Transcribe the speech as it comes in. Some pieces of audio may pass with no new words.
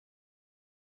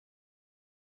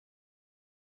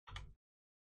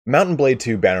Mountain Blade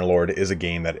 2 Bannerlord is a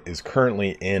game that is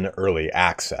currently in early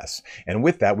access, and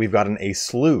with that we've gotten a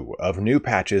slew of new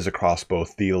patches across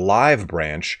both the live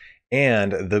branch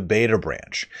and the beta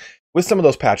branch. With some of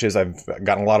those patches, I've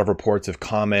gotten a lot of reports of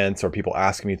comments or people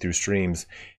asking me through streams,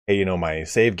 hey, you know, my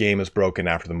save game is broken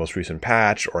after the most recent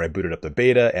patch, or I booted up the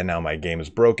beta and now my game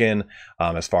is broken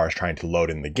as far as trying to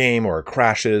load in the game, or it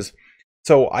crashes.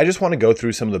 So I just want to go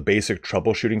through some of the basic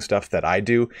troubleshooting stuff that I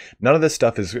do. None of this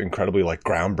stuff is incredibly like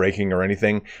groundbreaking or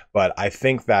anything, but I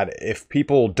think that if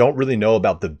people don't really know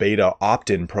about the beta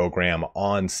opt-in program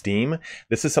on Steam,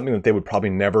 this is something that they would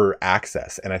probably never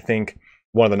access. And I think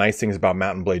one of the nice things about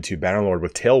Mountain Blade 2 Bannerlord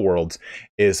with Tail Worlds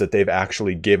is that they've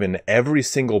actually given every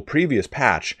single previous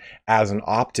patch as an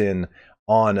opt-in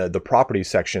on the properties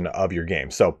section of your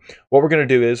game. So what we're going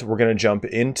to do is we're going to jump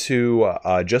into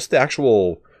just the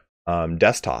actual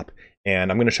desktop, and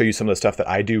I'm going to show you some of the stuff that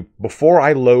I do before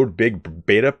I load big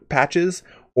beta patches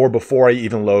or before I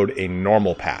even load a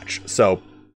normal patch. So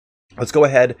let's go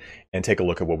ahead and take a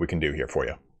look at what we can do here for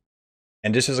you.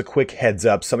 And just as a quick heads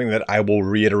up, something that I will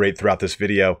reiterate throughout this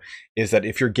video is that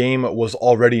if your game was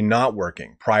already not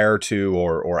working prior to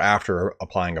or after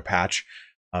applying a patch,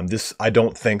 I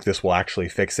don't think this will actually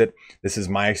fix it. This is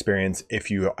my experience. If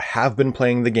you have been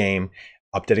playing the game,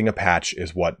 updating a patch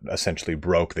is what essentially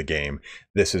broke the game.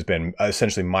 This has been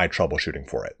essentially my troubleshooting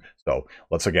for it. So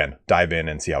let's again dive in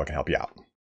and see how I can help you out.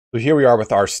 So here we are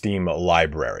with our Steam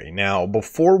library. Now,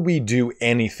 before we do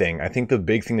anything, I think the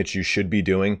big thing that you should be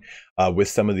doing with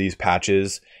some of these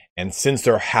patches, and since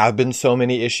there have been so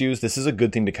many issues, this is a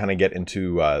good thing to kind of get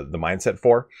into the mindset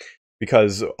for,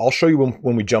 because I'll show you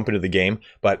when we jump into the game,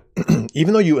 but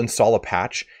even though you install a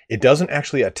patch, it doesn't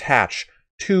actually attach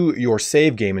to your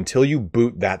save game until you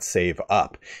boot that save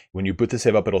up. When you boot the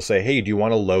save up, it'll say, hey, do you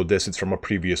want to load this? It's from a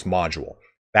previous module.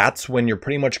 That's when you're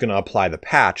pretty much going to apply the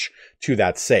patch to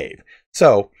that save.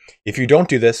 So if you don't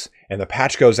do this and the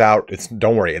patch goes out,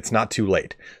 don't worry, it's not too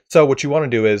late. So what you want to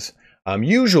do is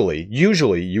usually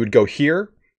you would go here,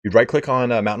 you'd right click on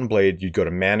Mountain Blade, you'd go to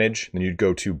manage, then you'd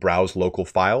go to browse local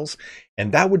files,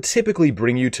 and that would typically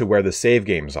bring you to where the save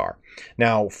games are.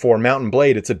 Now for Mountain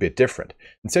Blade, it's a bit different.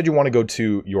 Instead, you want to go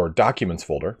to your documents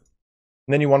folder,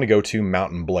 and then you want to go to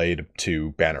Mountain Blade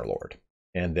 2 Bannerlord,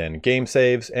 and then game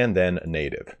saves, and then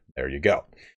native. There you go.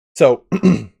 So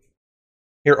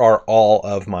here are all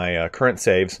of my current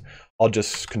saves. I'll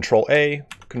just Control A,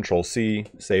 Control C,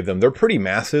 save them. They're pretty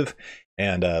massive,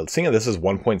 and seeing that this is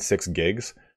 1.6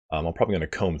 gigs, I'm probably going to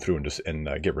comb through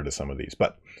and get rid of some of these.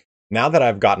 But now that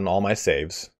I've gotten all my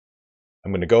saves,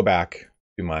 I'm going to go back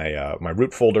to my my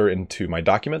root folder into my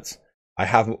documents. I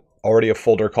have already a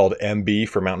folder called MB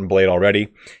for Mountain Blade already,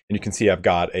 and you can see I've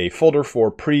got a folder for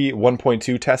pre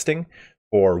 1.2 testing,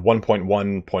 for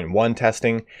 1.1.1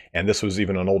 testing, and this was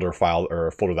even an older file or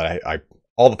a folder that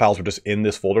all the files were just in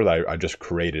this folder that I just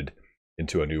created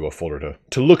into a new folder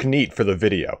to look neat for the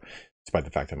video, despite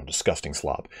the fact that I'm a disgusting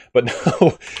slob. But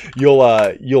no,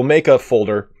 you'll make a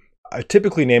folder. I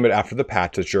typically name it after the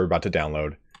patch that you're about to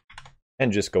download,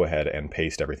 and just go ahead and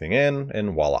paste everything in,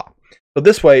 and voila. So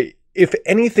this way, if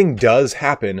anything does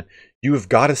happen, you have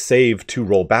got a save to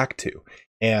roll back to.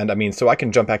 And I mean, so I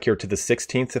can jump back here to the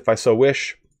 16th if I so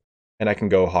wish, and I can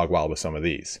go hog wild with some of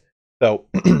these. So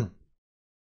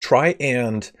try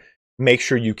and make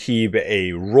sure you keep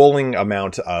a rolling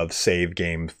amount of save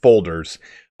game folders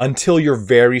until you're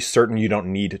very certain you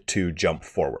don't need to jump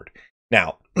forward.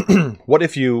 Now, what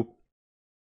if you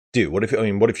do? What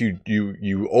if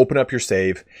you open up your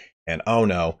save and oh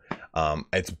no,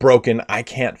 it's broken, I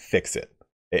can't fix it.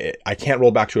 I can't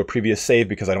roll back to a previous save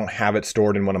because I don't have it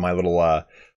stored in one of my little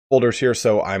folders here,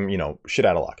 so I'm, shit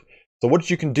out of luck. So what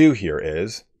you can do here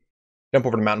is jump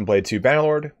over to Mountain Blade 2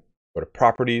 Bannerlord, go to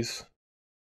Properties,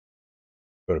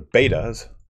 go to Betas,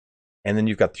 and then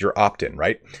you've got your opt-in,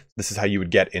 right? This is how you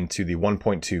would get into the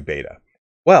 1.2 beta.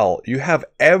 Well, you have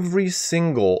every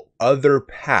single other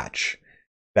patch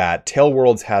that Tail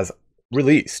Worlds has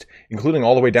released, including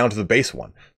all the way down to the base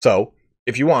one. So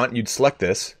if you want, you'd select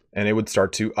this, and it would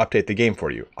start to update the game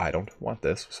for you. I don't want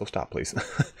this, so stop, please.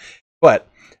 But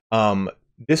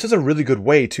this is a really good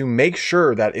way to make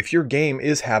sure that if your game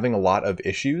is having a lot of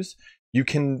issues, you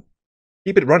can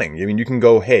keep it running. I mean, you can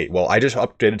go, hey, well, I just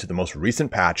updated to the most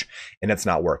recent patch, and it's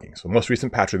not working. So the most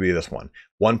recent patch would be this one,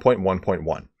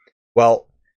 1.1.1. Well,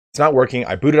 it's not working.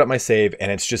 I booted up my save,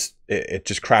 and it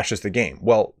just crashes the game.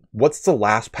 Well, what's the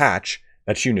last patch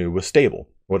that you knew was stable?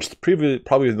 Well, it's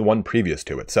probably the one previous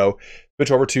to it. So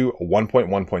switch over to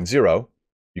 1.1.0,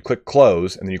 you click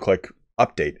close, and then you click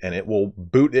update, and it will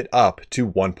boot it up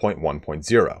to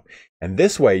 1.1.0. And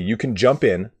this way you can jump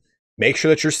in make sure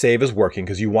that your save is working,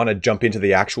 because you want to jump into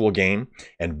the actual game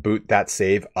and boot that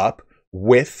save up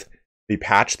with the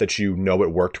patch that you know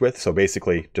it worked with. So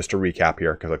basically, just to recap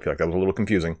here, because I feel like that was a little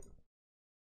confusing.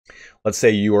 Let's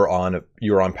say you are on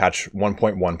patch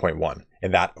 1.1.1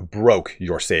 and that broke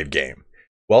your save game.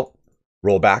 Well,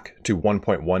 roll back to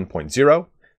 1.1.0,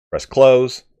 press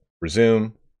close,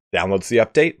 resume, downloads the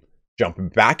update,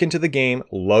 jump back into the game,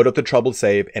 load up the troubled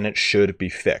save, and it should be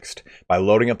fixed. By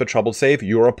loading up the troubled save,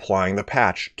 you're applying the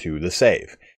patch to the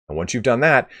save. And once you've done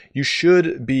that, you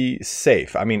should be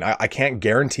safe. I mean, I can't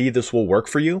guarantee this will work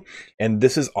for you. And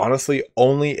this is honestly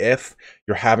only if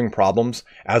you're having problems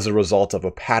as a result of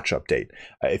a patch update.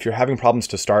 If you're having problems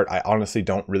to start, I honestly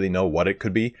don't really know what it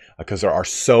could be, because there are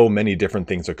so many different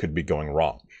things that could be going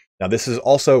wrong. Now, this is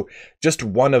also just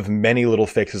one of many little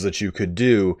fixes that you could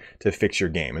do to fix your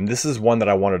game. And this is one that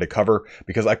I wanted to cover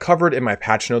because I covered in my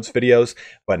patch notes videos,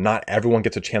 but not everyone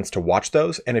gets a chance to watch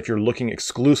those. And if you're looking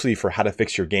exclusively for how to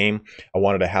fix your game, I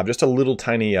wanted to have just a little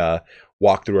tiny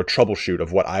walkthrough or troubleshoot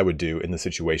of what I would do in the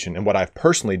situation and what I've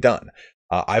personally done.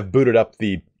 I've booted up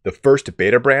the first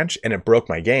beta branch and it broke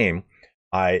my game.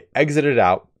 I exited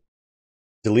out,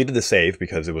 deleted the save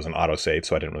because it was an autosave,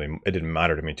 so it didn't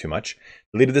matter to me too much.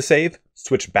 Deleted the save,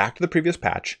 switched back to the previous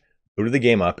patch, booted the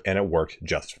game up, and it worked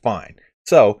just fine.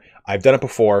 So I've done it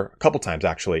before, a couple times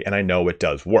actually, and I know it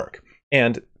does work.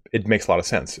 And it makes a lot of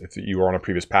sense. If you were on a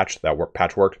previous patch,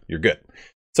 patch worked, you're good.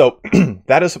 So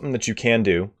that is something that you can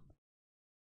do.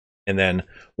 And then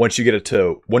once you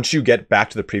get back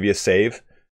to the previous save,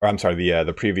 or I'm sorry,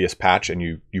 the previous patch, and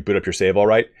you boot up your save all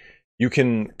right, you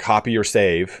can copy your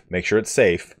save, make sure it's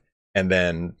safe, and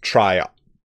then try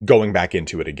going back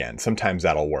into it again. Sometimes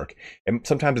that'll work. And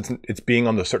sometimes it's being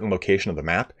on the certain location of the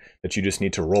map that you just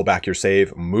need to roll back your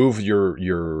save, move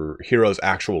your hero's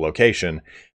actual location,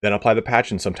 then apply the patch,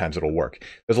 and sometimes it'll work.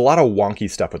 There's a lot of wonky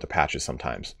stuff with the patches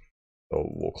sometimes. So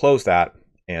we'll close that.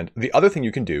 And the other thing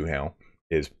you can do now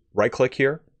is right-click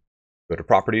here, go to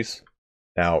Properties.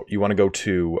 Now, you want to go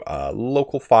to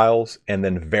Local Files and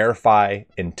then Verify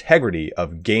Integrity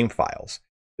of Game Files.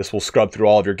 This will scrub through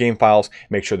all of your game files,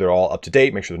 make sure they're all up to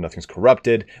date, make sure that nothing's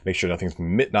corrupted, make sure nothing's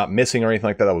not missing or anything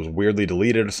like that that was weirdly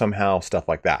deleted somehow, stuff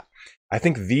like that. I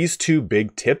think these two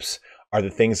big tips are the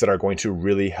things that are going to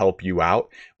really help you out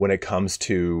when it comes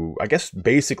to, I guess,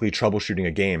 basically troubleshooting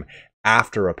a game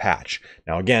after a patch.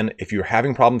 Now, again, if you're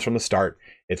having problems from the start,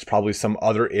 it's probably some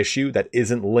other issue that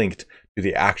isn't linked to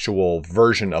the actual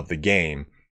version of the game,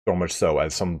 so much so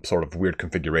as some sort of weird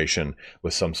configuration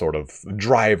with some sort of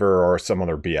driver or some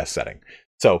other BS setting.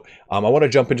 So I want to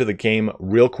jump into the game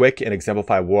real quick and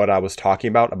exemplify what I was talking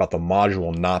about the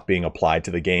module not being applied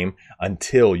to the game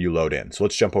until you load in. So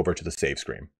let's jump over to the save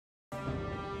screen.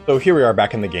 So here we are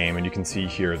back in the game, and you can see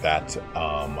here that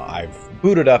I've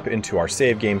booted up into our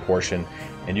save game portion,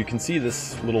 and you can see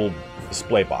this little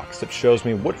display box that shows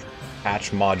me what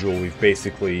patch module we've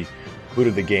basically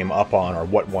booted the game up on, or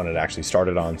what one it actually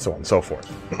started on, so on and so forth.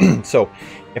 So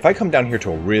if I come down here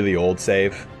to a really old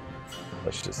save,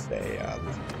 let's just say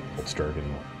old Sturgeon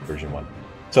version 1.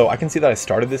 So I can see that I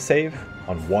started this save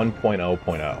on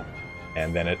 1.0.0,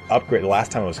 and then it upgraded. The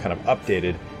last time it was kind of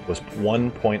updated was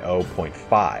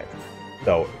 1.0.5.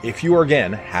 So if you are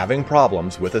again having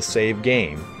problems with a save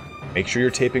game, make sure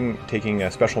you're taking a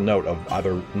special note of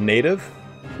either native,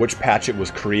 which patch it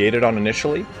was created on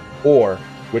initially, or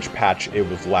which patch it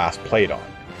was last played on.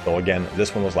 So again,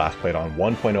 this one was last played on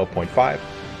 1.0.5.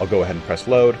 I'll go ahead and press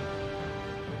load.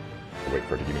 I'll wait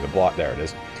for it to give me the block. There it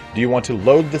is. Do you want to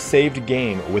load the saved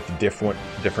game with different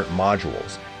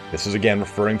modules? This is again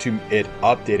referring to it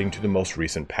updating to the most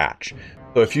recent patch.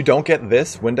 So if you don't get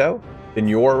this window, then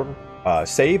your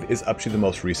save is up to the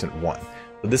most recent one.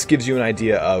 So this gives you an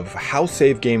idea of how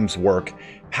save games work,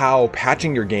 how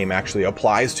patching your game actually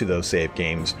applies to those save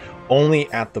games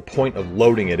only at the point of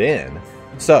loading it in.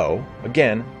 So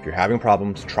again, if you're having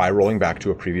problems, try rolling back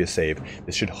to a previous save.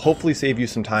 This should hopefully save you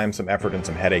some time, some effort, and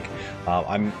some headache.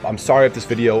 I'm sorry if this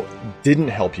video didn't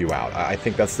help you out. I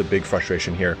think that's the big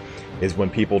frustration here, is when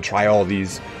people try all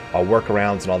these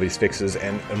workarounds and all these fixes,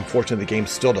 and unfortunately the game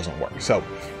still doesn't work. So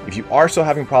if you are still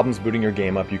having problems booting your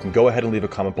game up, you can go ahead and leave a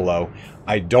comment below.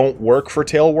 I don't work for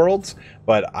Tail Worlds,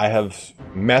 but I have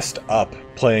messed up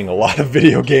playing a lot of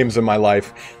video games in my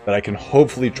life that I can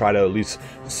hopefully try to at least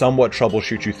somewhat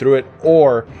troubleshoot you through it,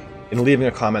 or in leaving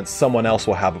a comment, someone else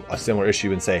will have a similar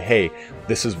issue and say, hey,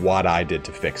 this is what I did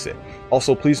to fix it.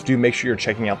 Also, please do make sure you're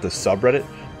checking out the subreddit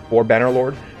for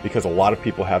Bannerlord, because a lot of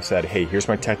people have said, hey, here's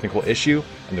my technical issue,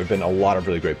 and there have been a lot of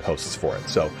really great posts for it.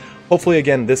 So Hopefully,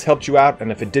 again, this helped you out,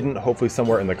 and if it didn't, hopefully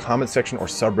somewhere in the comment section or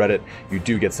subreddit, you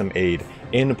do get some aid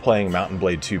in playing Mount &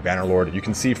 Blade 2 Bannerlord. You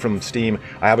can see from Steam,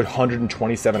 I have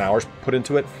 127 hours put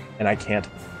into it, and I can't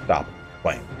stop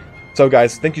playing. So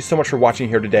guys, thank you so much for watching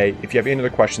here today. If you have any other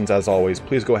questions, as always,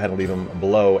 please go ahead and leave them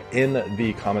below in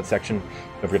the comment section.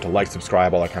 Don't forget to like,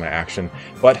 subscribe, all that kind of action.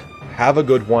 But have a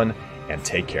good one, and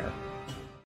take care.